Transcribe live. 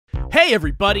Hey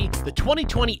everybody! The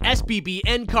 2020 SBB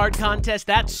End Card Contest,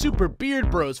 that's Super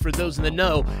Beard Bros for those in the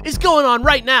know, is going on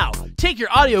right now. Take your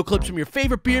audio clips from your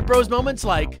favorite Beard Bros moments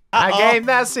like, I gave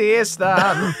the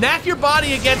system. knack your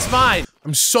body against mine.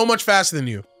 I'm so much faster than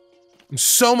you. I'm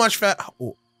so much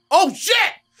Oh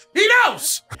shit! He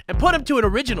knows! And put them to an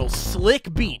original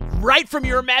slick beat right from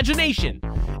your imagination.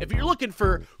 If you're looking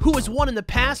for who has won in the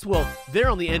past, well, they're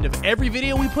on the end of every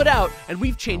video we put out, and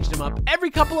we've changed them up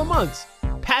every couple of months.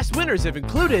 Past winners have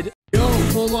included... Yo,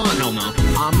 hold on. Hell no.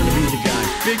 I'm gonna be the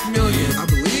guy. Big million, I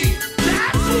believe.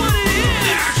 That's what it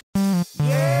is!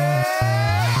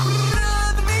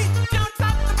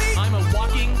 I'm a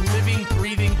walking, living,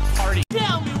 breathing party.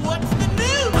 Tell me what's the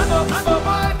news? I'm a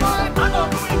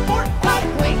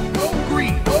Fortnite, go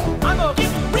green, I'm a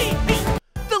get rebeat.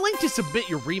 The link to submit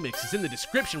your remix is in the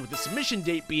description with the submission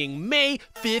date being May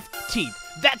 15th.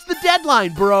 That's the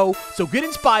deadline, bro. So get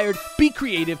inspired, be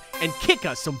creative, and kick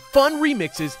us some fun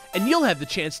remixes, and you'll have the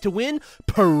chance to win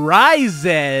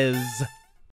prizes.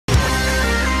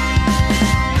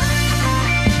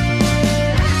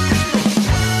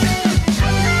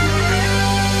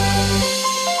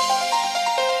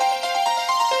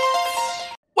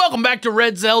 Welcome back to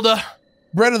Red Zelda.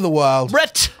 Bread of the Wild.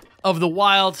 Brett of the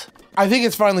Wild. I think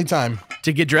it's finally time.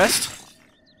 To get dressed?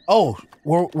 Oh,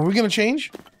 were we gonna change?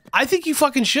 I think you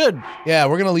fucking should. Yeah,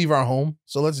 we're gonna leave our home,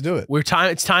 so let's do it.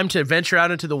 It's time to venture out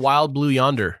into the wild blue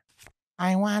yonder.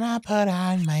 I wanna put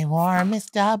on my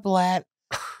warmest doublet.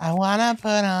 I wanna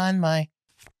put on my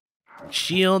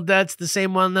shield. That's the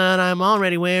same one that I'm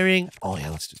already wearing. Oh yeah,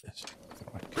 let's do this.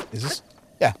 Is this?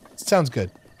 Yeah, it sounds good.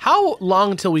 How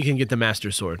long until we can get the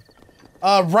Master Sword?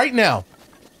 Right now.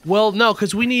 Well, no,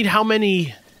 because we need how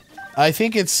many? I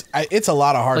think it's a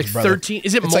lot of hearts, like brother. 13.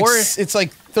 Is it it's more? Like, it's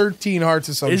like 13 hearts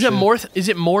or something. Is it more? Is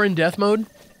it more in death mode?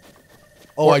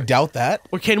 Oh, I doubt that.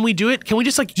 Or can we do it? Can we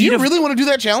just like? Do you really want to do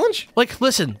that challenge? Like,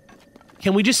 listen,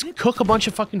 can we just cook a bunch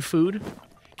of fucking food,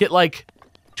 get like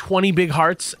 20 big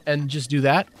hearts, and just do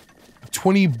that?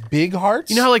 20 big hearts?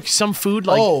 You know how like some food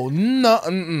like? Oh no,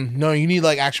 no, you need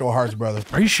like actual hearts, brother.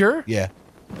 Are you sure? Yeah.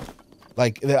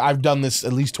 Like I've done this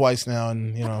at least twice now,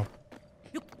 and you know.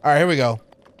 All right, here we go.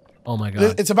 Oh my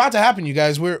god! It's about to happen, you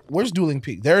guys. Where's Dueling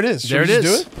Peak? There it is. There it is.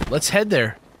 Do it? Let's head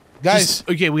there, guys.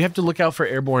 Okay, we have to look out for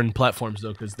airborne platforms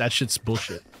though, because that shit's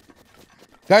bullshit.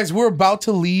 Guys, we're about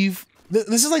to leave.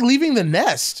 This is like leaving the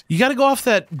nest. You got to go off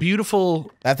that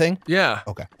beautiful. That thing? Yeah.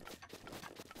 Okay.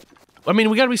 I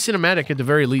mean, we got to be cinematic at the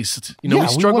very least. You know, yeah, we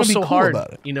struggle so cool hard.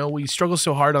 About it. You know, we struggle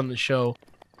so hard on the show.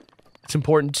 It's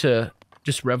important to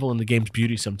just revel in the game's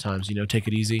beauty sometimes. You know, take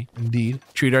it easy. Indeed.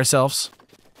 Treat ourselves.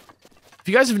 If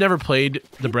you guys have never played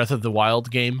the Breath of the Wild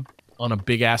game on a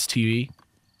big ass TV,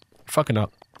 you're fucking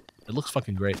up. It looks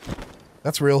fucking great.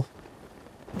 That's real.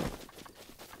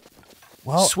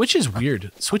 Well, Switch is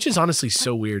weird. Switch is honestly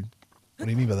so weird. What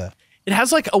do you mean by that? It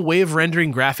has like a way of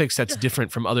rendering graphics that's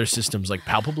different from other systems, like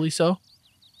palpably so.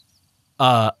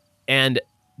 And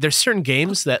there's certain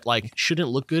games that like shouldn't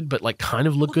look good, but like kind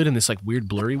of look good in this like weird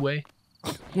blurry way.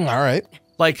 All right.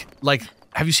 Like,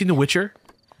 have you seen The Witcher?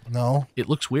 No. It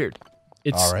looks weird.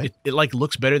 It's all right. It like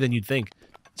looks better than you'd think.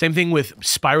 Same thing with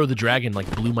Spyro the Dragon, like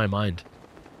blew my mind.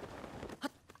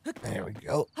 There we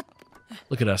go.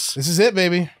 Look at us. This is it,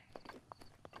 baby.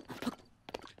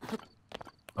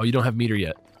 Oh, you don't have meter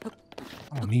yet.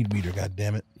 I don't need meter,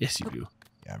 goddammit. Yes, you do.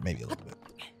 Yeah, maybe a little bit.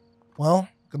 Well,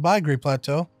 goodbye, Great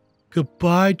Plateau.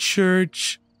 Goodbye,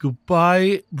 church.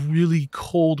 Goodbye, really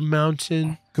cold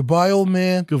mountain. Goodbye, old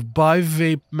man. Goodbye,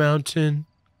 vape mountain.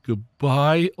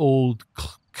 Goodbye, old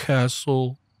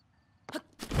castle.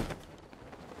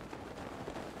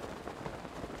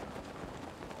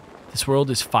 This world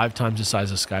is 5 times the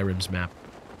size of Skyrim's map.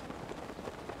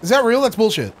 Is that real? That's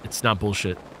bullshit. It's not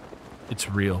bullshit. It's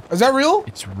real. Is that real?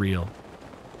 It's real.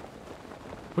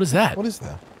 What is that? What is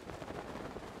that?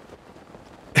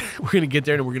 We're gonna get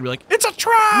there and we're gonna be like, it's a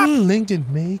trap! Link didn't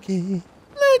make it.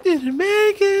 Link didn't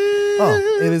make it!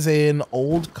 Oh, it is an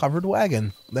old covered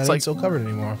wagon. That ain't like- so covered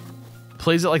anymore.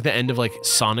 Plays at like the end of like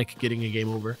Sonic getting a game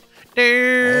over.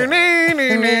 Link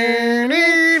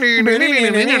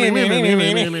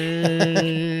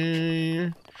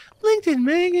didn't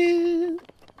make it.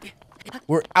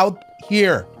 We're out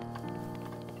here.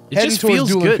 It Heading just towards feels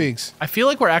Dueling good. Peaks. I feel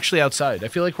like we're actually outside. I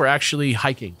feel like we're actually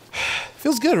hiking.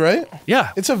 Feels good, right?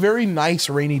 Yeah. It's a very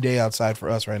nice rainy day outside for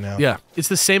us right now. Yeah. It's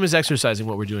the same as exercising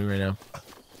what we're doing right now.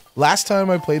 Last time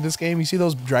I played this game, you see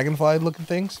those dragonfly looking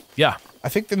things? Yeah. I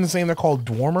think they're the same. They're called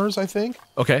Dormers, I think.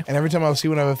 Okay. And every time I see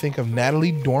one, I would think of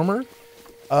Natalie Dormer.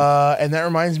 And that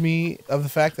reminds me of the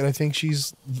fact that I think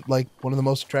she's like one of the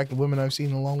most attractive women I've seen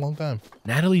in a long, long time.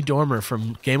 Natalie Dormer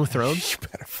from Game of Thrones? You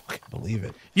better fucking believe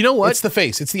it. You know what? It's the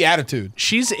face. It's the attitude.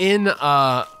 She's in like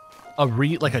a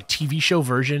TV show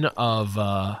version of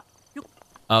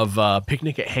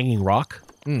Picnic at Hanging Rock.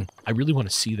 I really want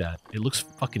to see that. It looks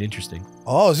fucking interesting.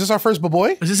 Oh, is this our first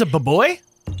boy? Is this a boy?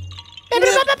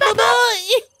 This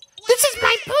is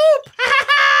my poop.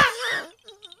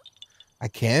 I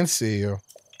can see you.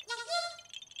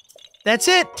 That's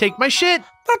it. Take my shit.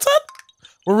 That's it.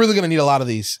 We're really gonna need a lot of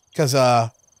these because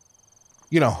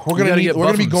you know, we're gonna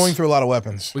be going through a lot of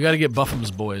weapons. We gotta get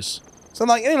Buffum's boys. So I'm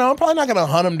like, you know, I'm probably not gonna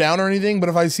hunt them down or anything, but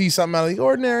if I see something out of the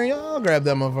ordinary, I'll grab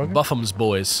that motherfucker. Buffum's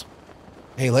boys.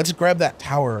 Hey, let's grab that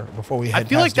tower before we head. I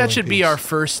feel like that should be our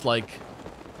first like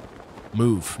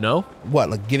move. No? What?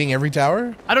 Like getting every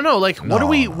tower? I don't know. Like, what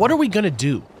are we gonna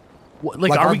do?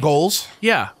 Like are our goals?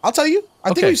 Yeah. I'll tell you.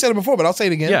 I think we said it before, but I'll say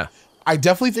it again. Yeah. I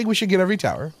definitely think we should get every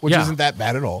tower, which isn't that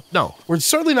bad at all. No. We're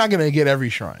certainly not going to get every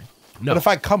shrine. No. But if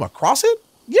I come across it,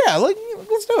 yeah, like,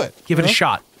 let's do it. Give it a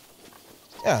shot.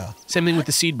 Yeah. Same thing with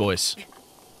the seed boys.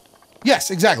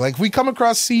 Yes, exactly. Like if we come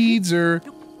across seeds or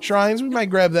shrines, we might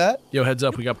grab that. Yo, heads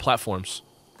up, we got platforms.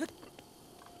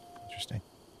 Interesting.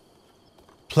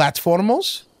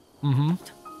 Platformos? Mm-hmm.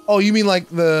 Oh, you mean like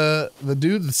the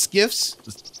skiffs?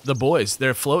 The boys,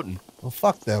 they're floating. Well,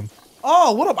 fuck them.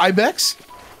 Oh, what up, Ibex?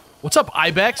 What's up,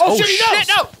 Ibex? Oh shit, he knows!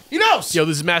 No! He knows! Yo,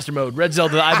 this is Master Mode. Red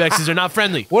Zelda, the Ibexes are not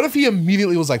friendly. What if he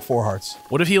immediately was like 4 hearts?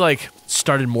 What if he like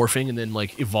started morphing and then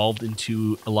like evolved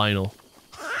into a Lionel?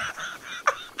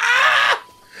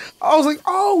 I was like,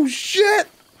 oh shit!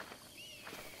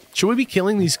 Should we be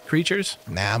killing these creatures?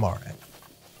 Nah, I'm alright.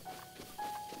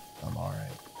 I'm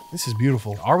alright. This is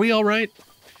beautiful. Are we alright?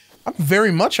 I'm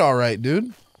very much alright,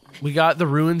 dude. We got the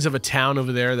ruins of a town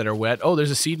over there that are wet. Oh,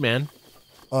 there's a seed man.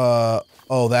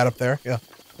 Oh, that up there? Yeah.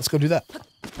 Let's go do that.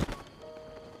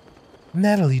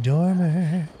 Natalie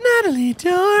Dormer. Natalie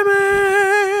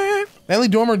Dormer. Natalie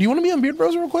Dormer, do you want to be on Beard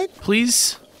Bros real quick?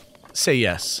 Please say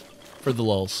yes for the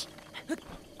lulz.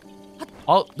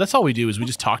 That's all we do is we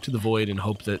just talk to the void and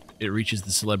hope that it reaches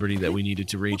the celebrity that we needed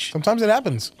to reach. Sometimes it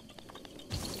happens.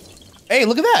 Hey,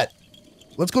 look at that.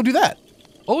 Let's go do that.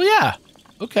 Oh, yeah.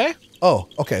 Okay. Oh,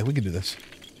 okay. We can do this.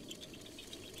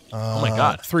 Oh, my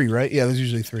God. 3, right? Yeah, there's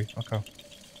usually 3. Okay.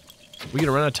 We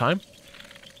gonna run out of time?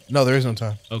 No, there is no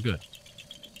time. Oh, good.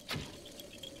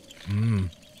 Oh,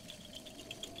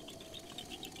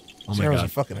 my God. Arrows are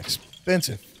fucking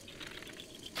expensive.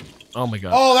 Oh, my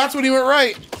God. Oh, that's when he went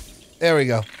right. There we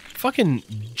go. Fucking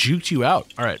juked you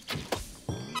out. All right.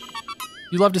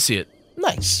 You love to see it.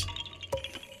 Nice.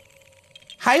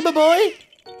 Hi, my boy.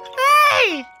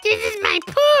 Hey, this is my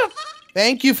poop.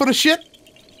 Thank you for the shit.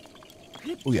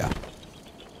 Oh, yeah.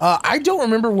 I don't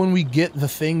remember when we get the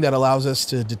thing that allows us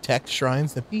to detect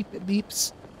shrines. The beep, it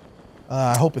beeps.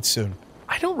 I hope it's soon.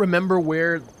 I don't remember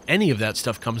where any of that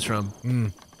stuff comes from.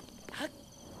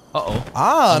 Uh-oh.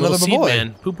 Ah, another seed boy.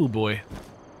 man. Poo-poo boy.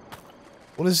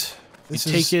 What is... This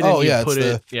you is, take it oh, and yeah, you put it's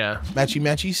it... the Yeah. matchy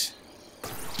matchies.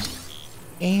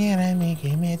 And I make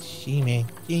it matchy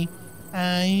matchy.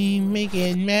 I make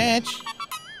it match.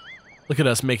 Look at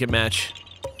us make it match.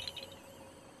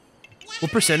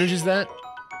 What percentage is that?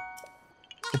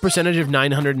 What percentage of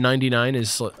 999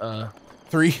 is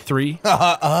 3. 3?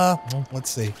 Let's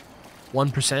see.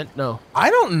 1%? No. I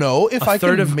don't know if I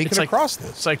third can of- make it's it like- across this.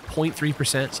 It's like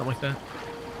 0.3%, something like that.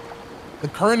 The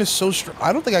current is so strong.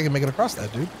 I don't think I can make it across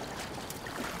that, dude.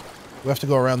 We have to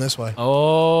go around this way.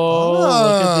 Oh,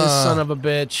 look at this son of a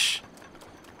bitch.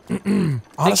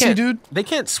 Honestly, dude. They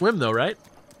can't swim though, right?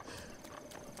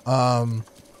 I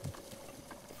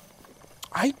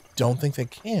don't think they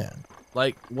can.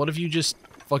 Like, what if you just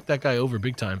fuck that guy over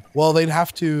big time? Well, they'd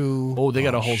have to... Oh, they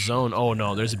got a whole zone. Oh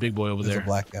no, there's a big boy over There's there. a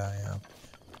black guy, yeah.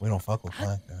 We don't fuck with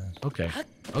black guys. Okay.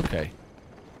 Okay.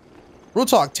 Real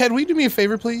talk. Ted, will you do me a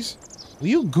favor, please? Will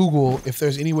you Google if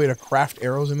there's any way to craft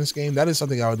arrows in this game? That is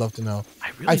something I would love to know.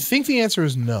 I think the answer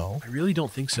is no. I really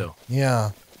don't think so.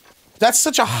 Yeah. That's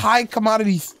such a high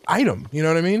commodity item. You know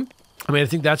what I mean? I mean, I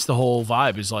think that's the whole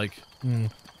vibe is like,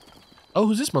 oh,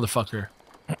 who's this motherfucker?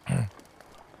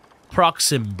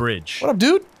 Proxim Bridge. What up,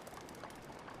 dude?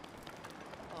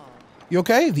 You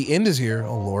okay? The end is here.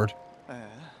 Oh, Lord.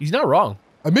 He's not wrong.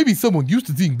 Maybe someone used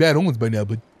to seeing bad omens by now,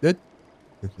 but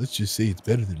let's just say it's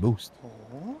better than most.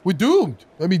 We're doomed.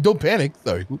 I mean, don't panic.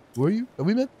 Sorry, who are you? Have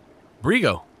we met?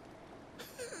 Brigo.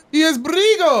 He is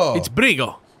Brigo! It's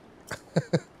Brigo.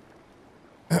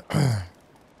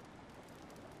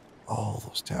 Oh,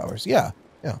 those towers. Yeah,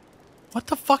 yeah. What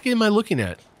the fuck am I looking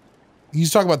at?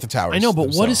 He's talking about the towers. I know, but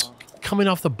what themselves. is coming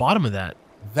off the bottom of that?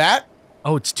 That?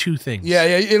 Oh, it's 2 things. Yeah,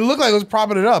 yeah. It looked like it was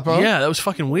propping it up, huh? Yeah, that was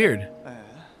fucking weird. All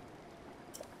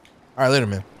right, later,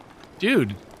 man.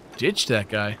 Dude, ditch that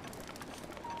guy.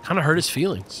 Kind of hurt his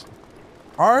feelings.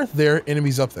 Are there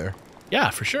enemies up there? Yeah,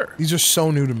 for sure. These are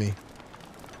so new to me.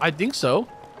 I think so.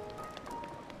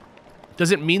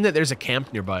 Does it mean that there's a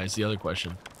camp nearby is the other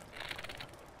question.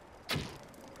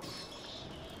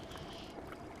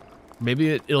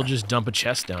 Maybe it'll just dump a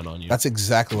chest down on you. That's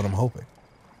exactly what I'm hoping.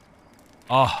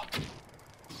 Oh.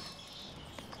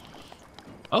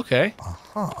 Okay.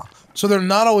 Uh-huh. So they're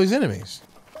not always enemies.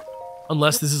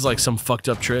 Unless this is like some fucked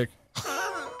up trick.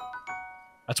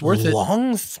 That's worth it.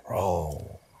 Long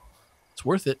throw. It's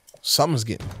worth it. Something's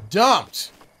getting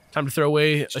dumped. Time to throw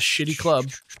away a shitty club.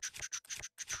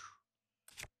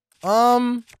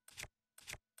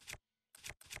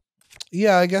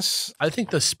 Yeah, I guess. I think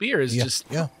the spear is just...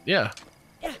 Yeah. Yeah.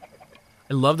 I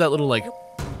love that little, like,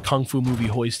 kung fu movie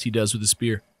hoist he does with the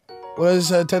spear. What is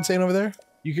Ted saying over there?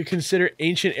 You could consider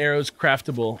ancient arrows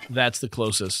craftable. That's the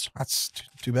closest. That's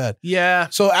too bad. Yeah.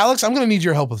 So, Alex, I'm going to need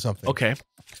your help with something. Okay.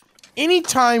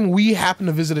 Anytime we happen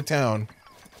to visit a town,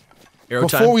 Arrow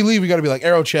before time? we leave, we got to be like,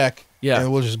 arrow check. Yeah.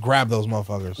 And we'll just grab those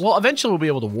motherfuckers. Well, eventually we'll be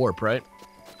able to warp, right?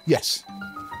 Yes.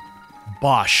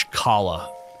 Bosch Kala.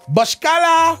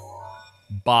 Bashkala!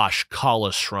 Bosch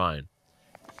Kala Shrine.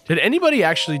 Did anybody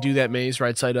actually do that maze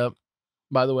right side up,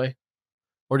 by the way?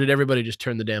 Or did everybody just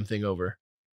turn the damn thing over?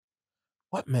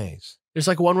 What maze? There's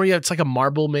like one where you have, it's like a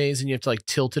marble maze and you have to like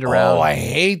tilt it around. Oh, I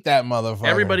hate that motherfucker.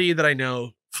 Everybody that I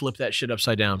know flip that shit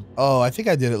upside down. Oh, I think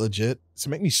I did it legit. Does it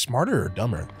make me smarter or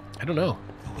dumber? I don't know.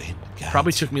 The wind guides.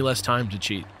 Probably took me less time to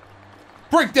cheat.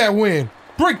 Break that wind!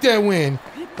 Break that wind!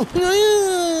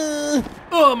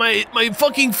 Oh, my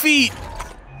fucking feet!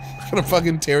 Gonna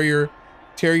fucking tear your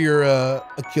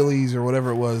Achilles or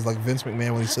whatever it was, like Vince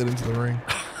McMahon when he slid into the ring.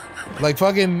 Like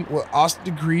fucking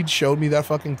Austin Creed showed me that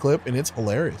fucking clip and it's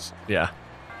hilarious. Yeah.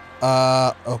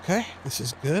 Okay, this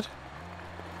is good.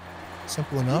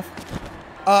 Simple enough.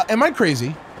 Am I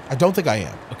crazy? I don't think I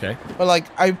am. Okay. But like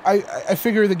I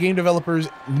figure the game developers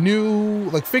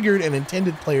figured and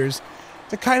intended players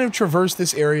to kind of traverse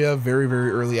this area very,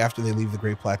 very early after they leave the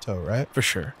Great Plateau, right? For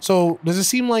sure. So does it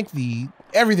seem like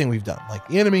everything we've done, like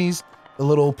the enemies, the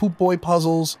little poop boy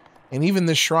puzzles, and even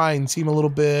the shrine seem a little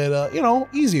bit,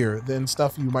 easier than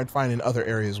stuff you might find in other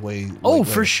areas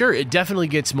for sure. It definitely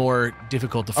gets more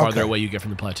difficult the farther away you get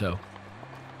from the plateau.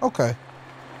 Okay.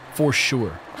 For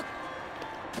sure.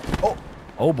 Oh.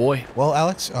 Oh boy. Well,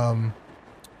 Alex, and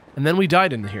then we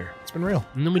died in here. It's been real.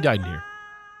 And then we died in here.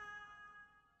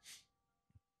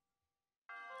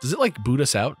 Does it like boot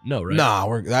us out? No, right? Nah,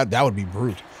 that would be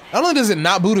brute. Not only does it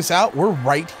not boot us out, we're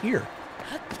right here.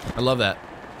 I love that.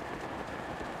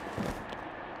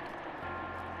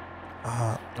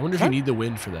 I wonder if you need the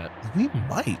wind for that. We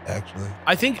might actually.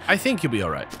 I think you'll be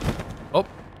all right. Oh,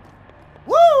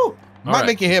 woo! Might right.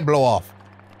 make your head blow off.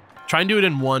 Try and do it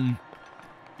in one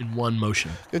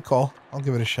motion. Good call. I'll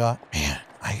give it a shot. Man,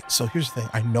 so here's the thing.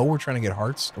 I know we're trying to get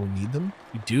hearts and we need them.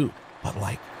 You do, but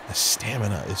like the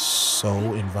stamina is so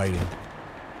inviting.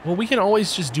 Well, we can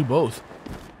always just do both.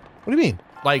 What do you mean?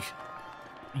 Like,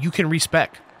 you can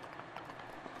respec.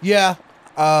 Yeah,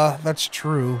 that's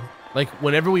true. Like,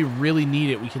 whenever we really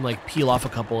need it, we can, like, peel off a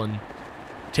couple and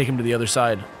take them to the other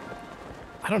side.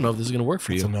 I don't know if this is going to work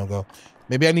for you. It's a no-go.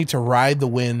 Maybe I need to ride the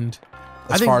wind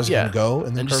as far as it can go.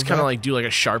 And then just kind of, like, do, like, a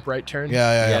sharp right turn.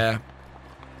 Yeah.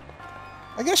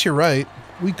 I guess you're right.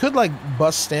 We could, like,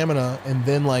 bust stamina and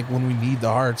then, like, when we need the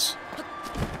hearts.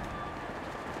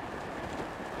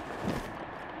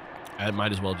 I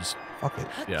might as well just... Fuck it.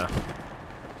 Yeah.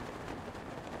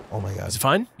 Oh, my God. Is it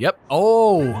fine? Yep.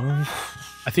 Oh!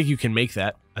 I think you can make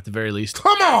that, at the very least.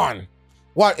 Come on!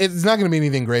 What? It's not going to be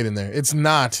anything great in there. It's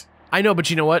not. I know,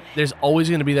 but you know what? There's always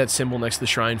going to be that symbol next to the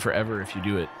shrine forever if you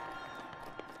do it.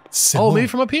 Symbol? Oh, maybe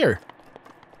from up here.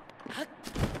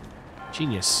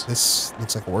 Genius. This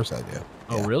looks like a worse idea.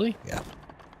 Oh, yeah. Really? Yeah.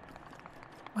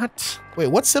 What? Wait,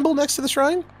 what symbol next to the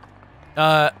shrine?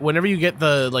 Whenever you get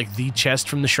the chest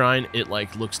from the shrine, it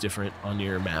like looks different on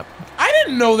your map. I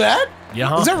didn't know that.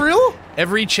 Yeah. Is that real?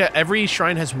 Every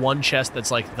shrine has one chest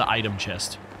that's like the item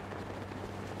chest.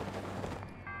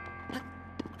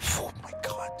 Oh my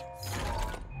God.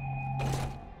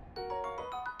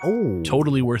 Oh.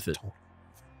 Totally worth it.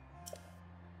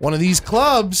 One of these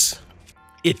clubs.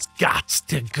 It's gots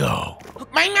to go.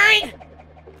 Bye-bye.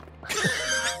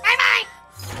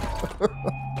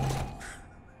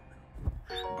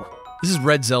 This is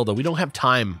Red Zelda. We don't have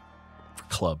time for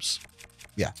clubs.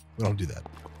 Yeah, we don't do that.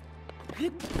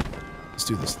 Let's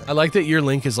do this thing. I like that your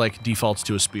Link is like defaults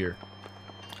to a spear.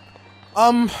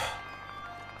 I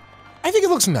think it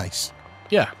looks nice.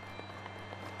 Yeah.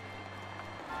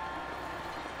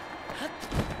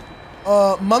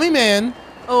 Mummy Man.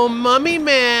 Oh, Mummy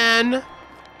Man.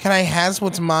 Can I has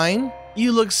what's mine?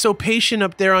 You look so patient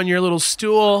up there on your little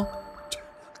stool.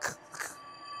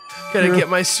 Can I get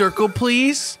my circle,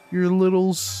 please? Your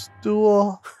little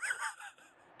stool.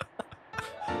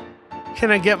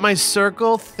 Can I get my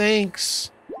circle?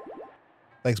 Thanks.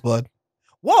 Thanks, blood.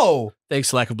 Whoa!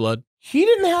 Thanks, lack of blood. He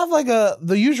didn't have like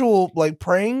the usual like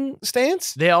praying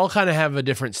stance. They all kind of have a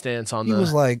different stance on He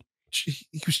was like,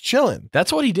 he was chilling.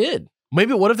 That's what he did.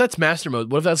 Maybe what if that's master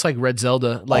mode? What if that's like Red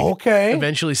Zelda? Like, okay.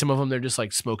 Eventually, some of them they're just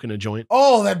like smoking a joint.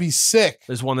 Oh, that'd be sick.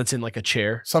 There's one that's in like a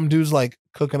chair. Some dude's like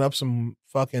cooking up some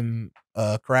fucking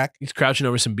crack. He's crouching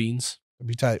over some beans. That'd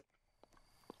be tight.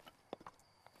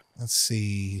 Let's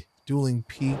see. Dueling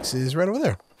Peaks is right over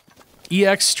there.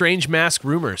 EX Strange Mask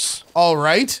Rumors. All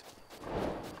right.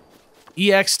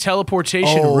 EX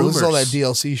Teleportation Rumors. Rumors. This is all that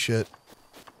DLC shit.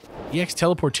 EX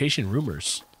Teleportation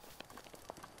Rumors.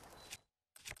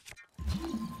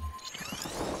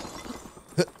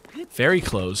 Fairy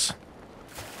clothes.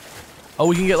 Oh,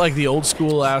 we can get like the old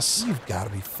school ass. You've got to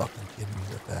be fucking kidding me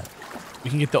with that. We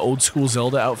can get the old school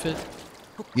Zelda outfit.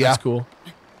 Yeah. That's cool.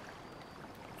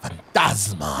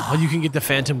 Phantasma. Oh, you can get the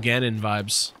Phantom Ganon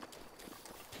vibes.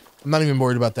 I'm not even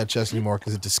worried about that chest anymore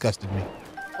because it disgusted me.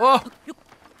 Oh!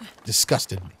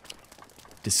 Disgusted me.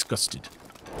 Disgusted.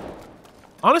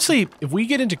 Honestly, if we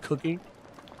get into cooking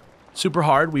super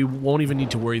hard, we won't even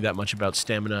need to worry that much about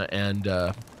stamina and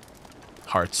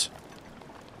hearts.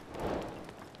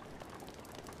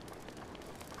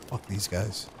 Fuck these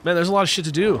guys. Man, there's a lot of shit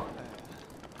to do.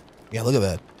 Yeah, look at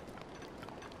that.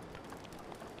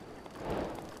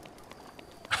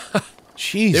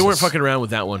 Jesus. They weren't fucking around with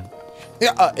that one.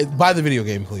 Yeah, buy the video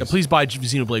game, please. Yeah, please buy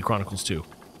Xenoblade Chronicles 2.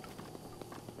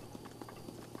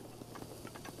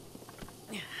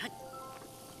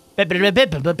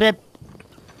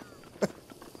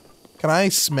 Can I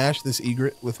smash this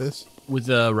egret with this? With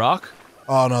the rock?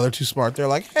 Oh, no, they're too smart. They're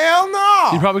like, hell no!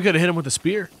 You probably could have hit him with a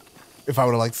spear. If I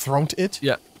would have, like, thrown it?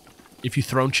 Yeah. If you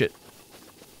thrown it.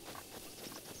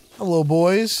 Hello,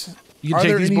 boys. You can Are take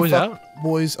there these any boys out?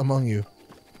 boys among you?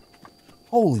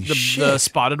 Holy shit. The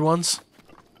spotted ones?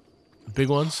 The big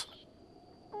ones?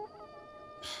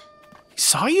 He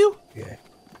saw you? Yeah.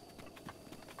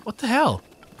 What the hell?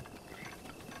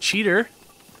 Cheater.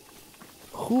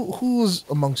 Who's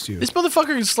amongst you? This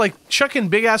motherfucker is like chucking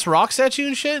big ass rocks at you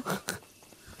and shit.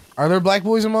 Are there black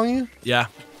boys among you? Yeah,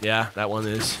 that one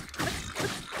is.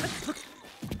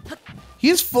 He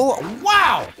is full of,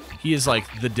 wow! He is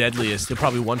like the deadliest. He'll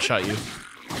probably one-shot you.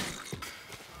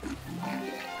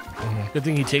 Good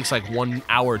thing he takes like 1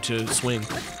 hour to swing.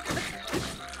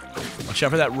 Watch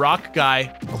out for that rock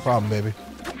guy. No problem, baby.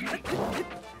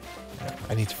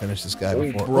 I need to finish this guy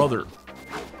before. Brother.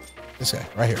 This guy,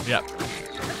 right here. Yeah.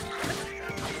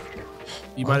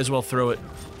 You might as well throw it.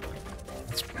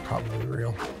 That's probably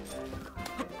real.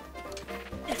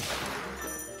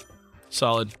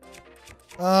 Solid.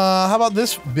 How about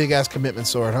this big ass commitment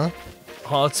sword, huh?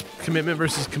 Oh, it's commitment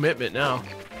versus commitment now.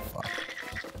 Fuck.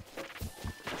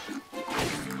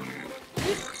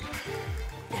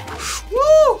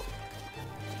 Woo!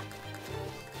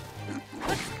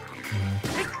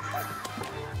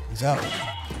 He's out.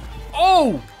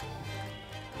 Oh!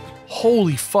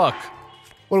 Holy fuck.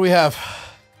 What do we have?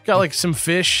 Got like some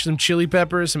fish, some chili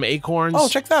peppers, some acorns. Oh,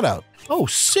 check that out. Oh,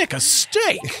 sick, a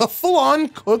steak. A full-on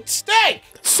cooked steak.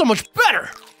 That's so much better.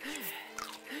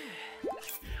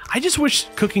 I just wish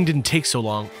cooking didn't take so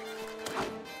long.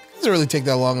 Doesn't really take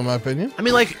that long, in my opinion. I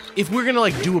mean, like, if we're gonna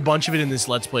like do a bunch of it in this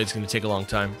Let's Play, it's gonna take a long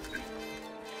time.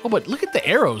 Oh, but look at the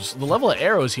arrows. The level of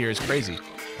arrows here is crazy.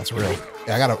 That's real.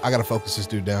 Yeah, I gotta focus this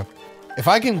dude down. If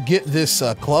I can get this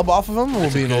club off of him,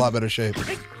 we'll be in a lot better shape.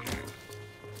 Come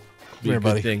here,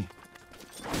 buddy. Thing.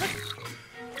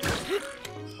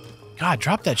 God,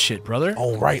 drop that shit, brother.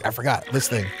 Oh, right. I forgot. This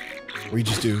thing. Where you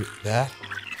just do that.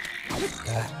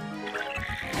 That.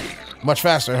 Much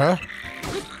faster, huh?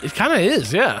 It kind of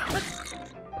is, yeah.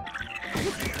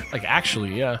 Like,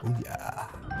 actually, yeah. Ooh, yeah.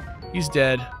 He's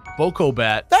dead. Boko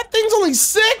Bat. That thing's only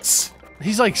 6?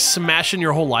 He's like smashing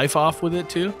your whole life off with it,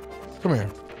 too. Come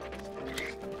here.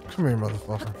 Come here,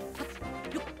 motherfucker.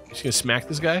 Just gonna smack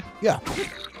this guy? Yeah.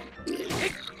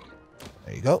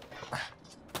 There you go.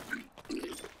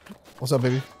 What's up,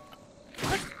 baby?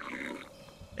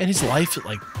 And his life,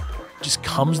 like, just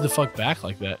comes the fuck back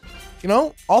like that. You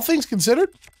know, all things considered,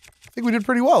 I think we did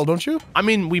pretty well, don't you? I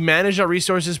mean, we managed our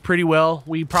resources pretty well.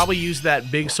 We probably used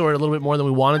that big sword a little bit more than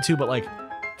we wanted to, but, like,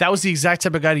 that was the exact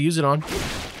type of guy to use it on.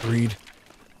 Agreed.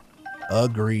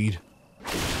 Agreed.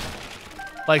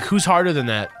 Like, who's harder than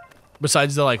that?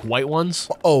 Besides the, like, white ones?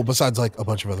 Oh, besides, like, a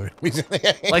bunch of other reasons.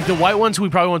 Like, the white ones we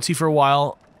probably won't see for a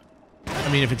while.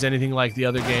 I mean, if it's anything like the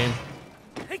other game.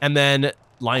 And then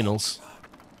Lionel's.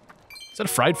 Is that a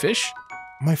fried fish?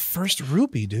 My first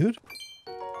rupee, dude.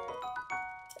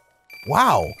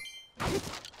 Wow.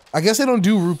 I guess they don't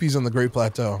do rupees on the Great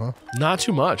Plateau, huh? Not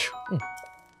too much.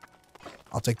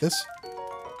 I'll take this.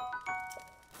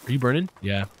 Are you burning?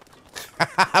 Yeah.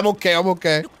 I'm okay, I'm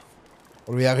okay.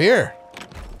 What do we have here?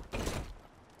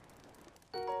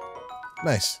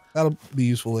 Nice. That'll be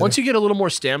useful later. Once you get a little more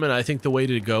stamina, I think the way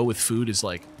to go with food is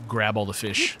like grab all the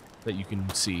fish that you can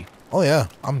see. Oh yeah,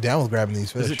 I'm down with grabbing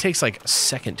these fish. Because it takes like a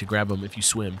second to grab them if you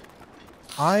swim.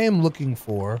 I am looking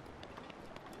for...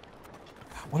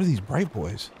 What are these bright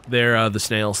boys? They're the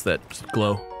snails that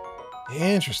glow.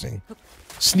 Interesting.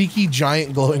 Sneaky,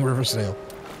 giant, glowing river snail.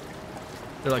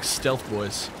 They're like stealth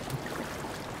boys.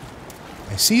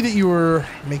 I see that you were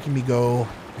making me go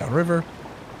downriver.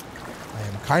 I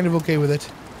am kind of okay with it.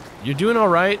 You're doing all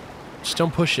right. Just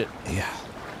don't push it. Yeah.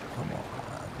 Come on.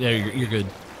 Yeah, you're good.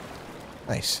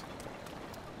 Nice.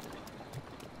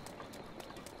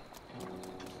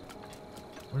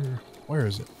 Where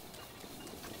is it?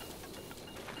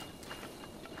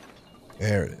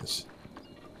 There it is.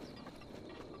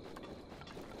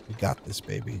 We got this,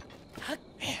 baby.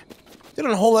 Man, did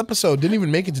a whole episode. Didn't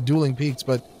even make it to Dueling Peaks,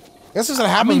 but I guess that's what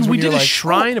happens. I mean, we when did you're a like,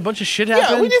 shrine, a bunch of shit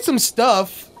happened. Yeah, we did some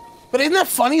stuff. But isn't that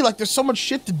funny? Like, there's so much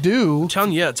shit to do. I'm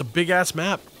telling you, yeah, it's a big-ass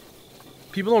map.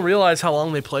 People don't realize how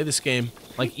long they play this game.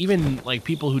 Like, even, like,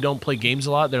 people who don't play games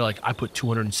a lot, they're like, I put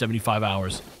 275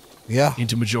 hours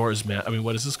into Majora's Mask. I mean,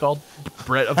 what is this called?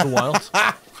 Brett of the Wild?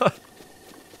 Oh,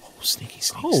 sneaky.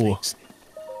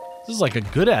 This is like a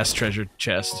good-ass treasure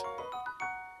chest.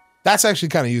 That's actually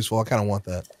kind of useful. I kind of want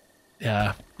that.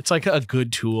 Yeah, it's like a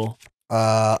good tool.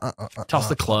 Toss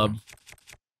the club.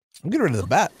 I'm getting rid of the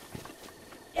bat.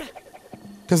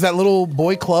 Because that little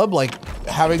boy club, like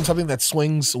having something that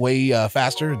swings way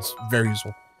faster, it's very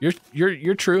useful.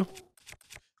 You're true.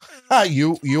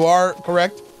 You are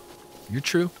correct. You're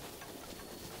true.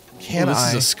 Can this I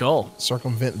is a skull.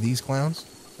 Circumvent these clowns?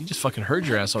 You just fucking heard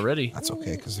your ass already. That's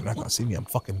okay, because they're not gonna see me. I'm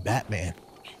fucking Batman.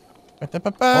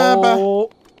 Oh.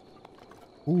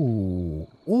 Ooh.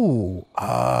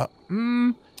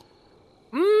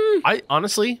 I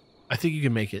honestly, I think you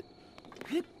can make it.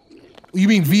 You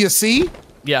mean via C?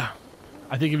 Yeah.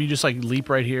 I think if you just like leap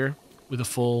right here with a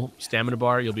full stamina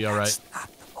bar, you'll be all right. That's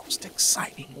not the most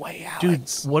exciting way, Dude,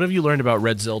 Alex. what have you learned about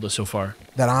Red Zelda so far?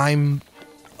 That I'm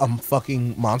a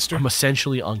fucking monster? I'm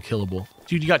essentially unkillable.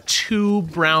 Dude, you got 2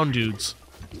 brown dudes.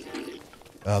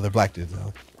 They're black dudes,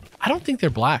 though. I don't think they're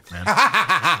black, man.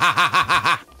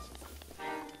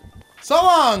 So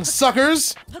long,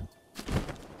 suckers!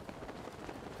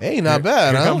 Hey, not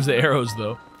bad, Here huh? comes the arrows,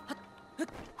 though.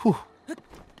 Whew.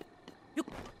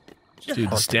 Dude,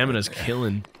 the stamina's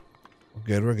killing.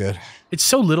 We're good. It's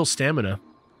so little stamina.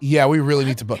 Yeah, we really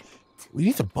need to buff. We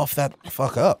need to buff that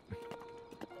fuck up.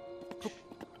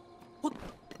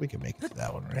 We can make it to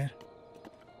that one, right?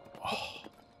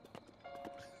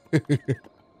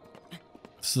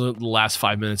 This is the last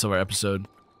 5 minutes of our episode.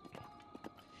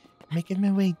 Making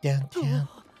my way downtown.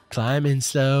 Climbing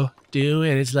slow,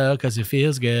 doing it slow because it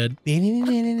feels good.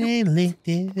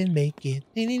 LinkedIn and make it.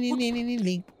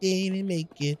 LinkedIn and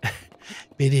make it.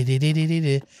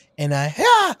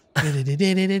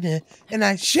 And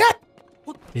I shut.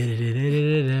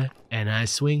 And I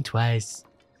swing twice.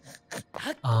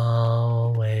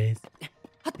 Always.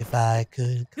 If I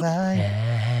could climb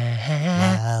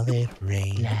while it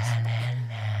rains,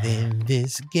 then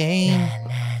this game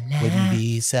wouldn't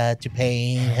be such a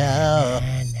pain. Oh.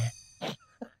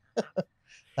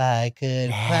 If I could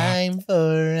climb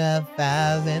for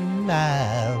 1,000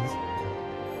 miles.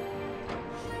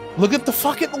 Look at the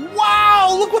fucking,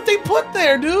 wow, look what they put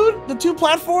there, dude. The 2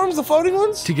 platforms, the floating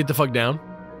ones. To get the fuck down.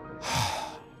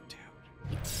 Dude.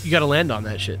 You gotta land on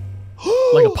that shit.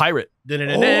 Like a pirate.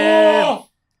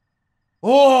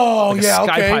 Oh, like yeah, a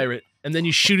sky okay. pirate. And then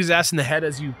you shoot his ass in the head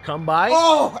as you come by.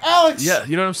 Oh, Alex. Yeah,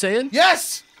 you know what I'm saying?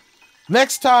 Yes.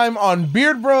 Next time on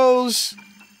Beard Bros,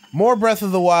 more Breath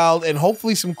of the Wild, and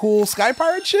hopefully some cool sky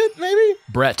pirate shit, maybe?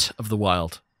 Brett of the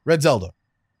Wild. Red Zelda.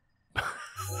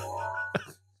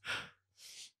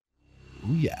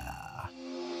 Ooh, yeah.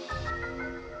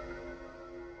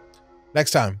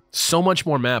 Next time. So much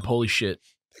more map. Holy shit.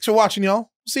 Thanks for watching, y'all.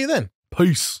 See you then.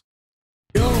 Peace.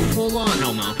 Yo, hold on.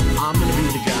 Hell no. I'm gonna be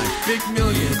the guy. Big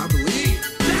million, I believe.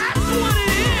 That's what it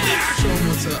is! Show 'em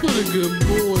what's up. What a good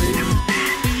boy.